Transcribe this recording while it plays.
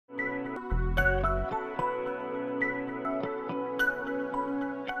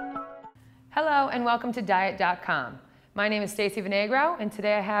and welcome to Diet.com. My name is Stacie Venagro, and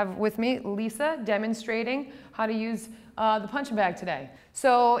today I have with me Lisa demonstrating how to use the punching bag today.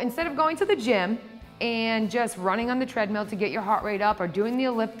 So instead of going to the gym and just running on the treadmill to get your heart rate up or doing the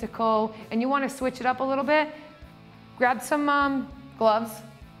elliptical and you want to switch it up a little bit, grab some gloves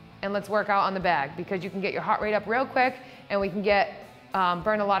and let's work out on the bag because you can get your heart rate up real quick and we can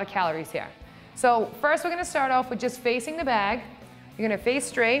burn a lot of calories here. So first we're going to start off with just facing the bag. You're going to face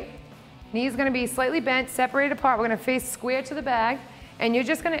straight. Knees going to be slightly bent, separated apart. We're going to face square to the bag, and you're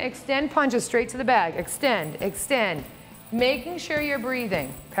just going to extend punches straight to the bag. Extend, extend, making sure you're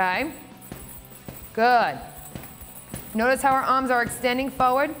breathing, okay? Good. Notice how her arms are extending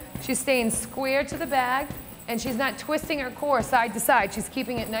forward. She's staying square to the bag, and she's not twisting her core side to side. She's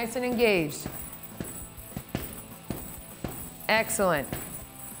keeping it nice and engaged. Excellent.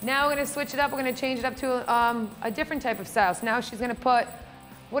 Now we're going to switch it up. We're going to change it up to a different type of style. So now she's going to put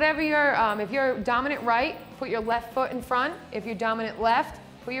whatever your, if you're dominant right, put your left foot in front. If you're dominant left,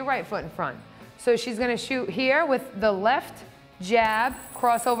 put your right foot in front. So she's going to shoot here with the left jab,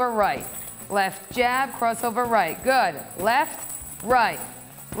 crossover right. Left jab, crossover right. Good. Left, right.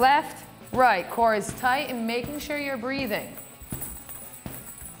 Left, right. Core is tight and making sure you're breathing.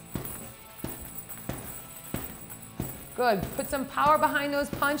 Good. Put some power behind those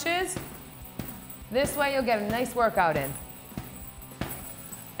punches. This way you'll get a nice workout in.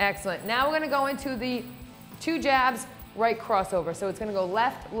 Excellent. Now we're going to go into the two jabs, right crossover. So it's going to go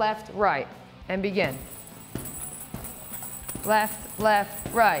left, left, right, and begin. Left,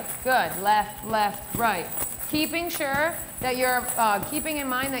 left, right. Good. Left, left, right. Keeping sure that you're keeping in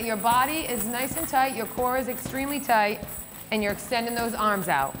mind that your body is nice and tight, your core is extremely tight, and you're extending those arms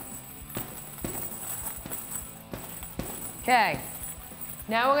out. Okay.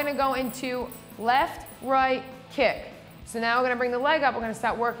 Now we're going to go into left, right, kick. So now we're going to bring the leg up. We're going to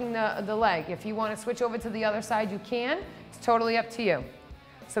start working the leg. If you want to switch over to the other side, you can. It's totally up to you.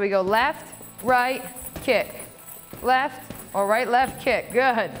 So we go left, right, kick. Left or right, left, kick.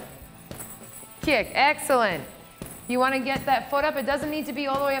 Good. Kick. Excellent. You want to get that foot up. It doesn't need to be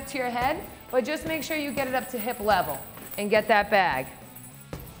all the way up to your head, but just make sure you get it up to hip level and get that bag.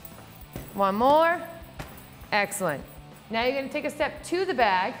 One more. Excellent. Now you're going to take a step to the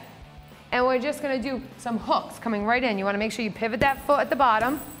bag. And we're just going to do some hooks coming right in. You want to make sure you pivot that foot at the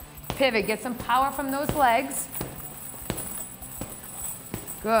bottom. Pivot. Get some power from those legs.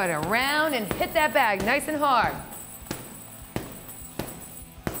 Good. Around and hit that bag nice and hard.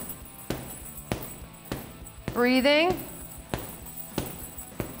 Breathing.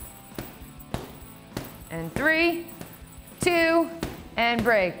 And 3, 2, and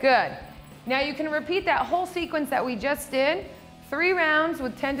break. Good. Now you can repeat that whole sequence that we just did. 3 rounds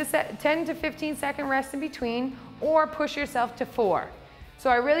with 10 to 15 second rest in between, or push yourself to 4. So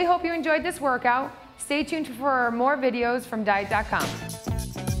I really hope you enjoyed this workout. Stay tuned for more videos from Diet.com.